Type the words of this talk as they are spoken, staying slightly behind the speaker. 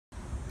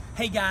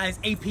Hey guys,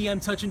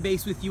 APM touching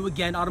base with you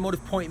again,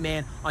 Automotive Point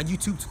Man on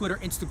YouTube, Twitter,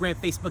 Instagram,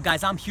 Facebook.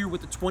 Guys, I'm here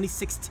with the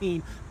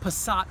 2016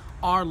 Passat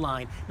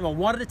R-Line. Now, I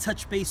wanted to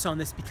touch base on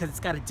this because it's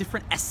got a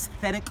different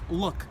aesthetic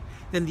look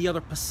than the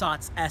other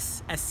Passats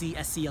S, SC,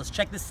 SCLs.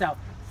 Check this out.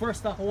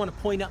 First off, I want to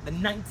point out the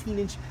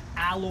 19-inch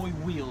alloy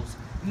wheels.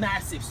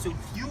 Massive. So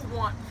if you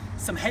want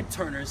some head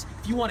turners,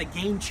 if you want a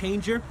game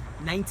changer,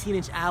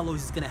 19-inch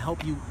alloys is going to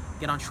help you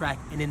get on track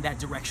and in that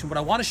direction. What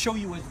I want to show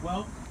you as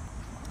well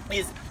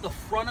is the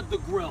front of the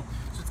grille.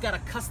 So it's got a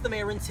custom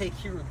air intake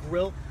here, a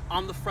grill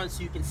on the front,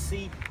 so you can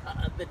see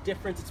the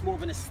difference. It's more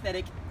of an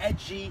aesthetic,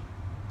 edgy,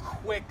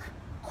 quick,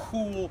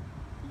 cool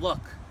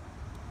look.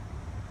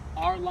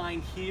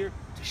 R-Line here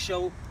to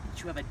show that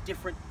you have a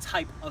different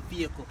type of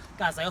vehicle.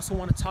 Guys, I also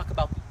want to talk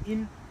about the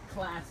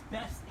in-class,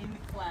 best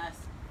in-class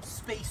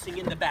spacing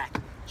in the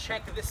back.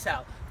 Check this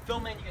out.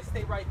 Philman, you can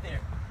stay right there.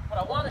 What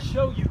I want to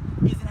show you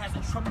is it has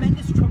a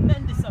tremendous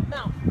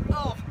amount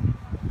of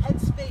head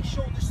space,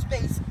 shoulder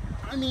space.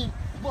 I mean,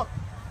 look,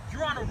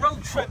 you're on a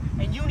road trip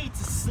and you need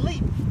to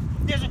sleep.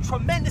 There's a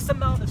tremendous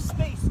amount of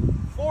space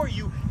for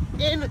you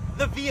in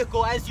the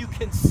vehicle, as you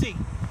can see.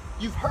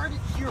 You've heard it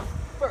here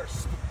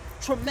first.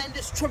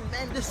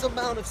 Tremendous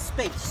amount of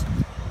space.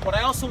 What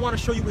I also want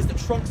to show you is the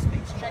trunk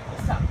space. Check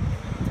this out.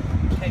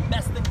 Okay,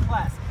 best in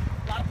class.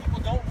 A lot of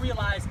people don't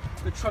realize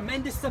the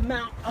tremendous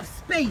amount of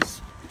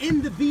space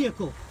in the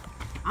vehicle.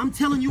 I'm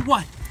telling you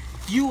what,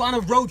 you on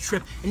a road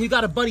trip and you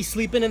got a buddy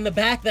sleeping in the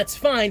back, that's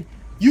fine.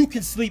 You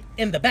can sleep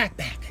in the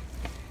backpack.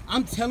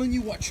 I'm telling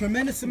you what,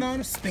 tremendous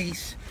amount of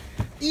space.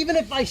 Even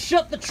if I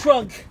shut the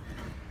trunk,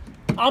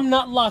 I'm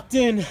not locked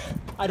in,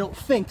 I don't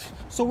think.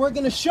 So we're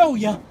gonna show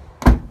you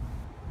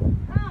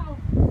how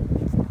you're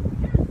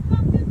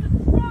stuck in the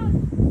trunk.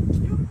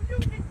 You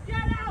can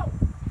get out.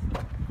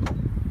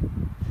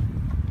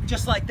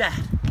 Just like that.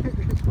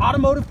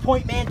 Automotive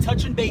Point Man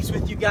touching base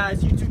with you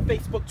guys. YouTube,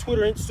 Facebook,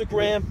 Twitter,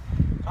 Instagram.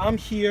 I'm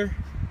here.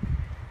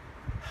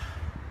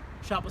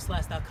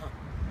 ShopWithSlash.com.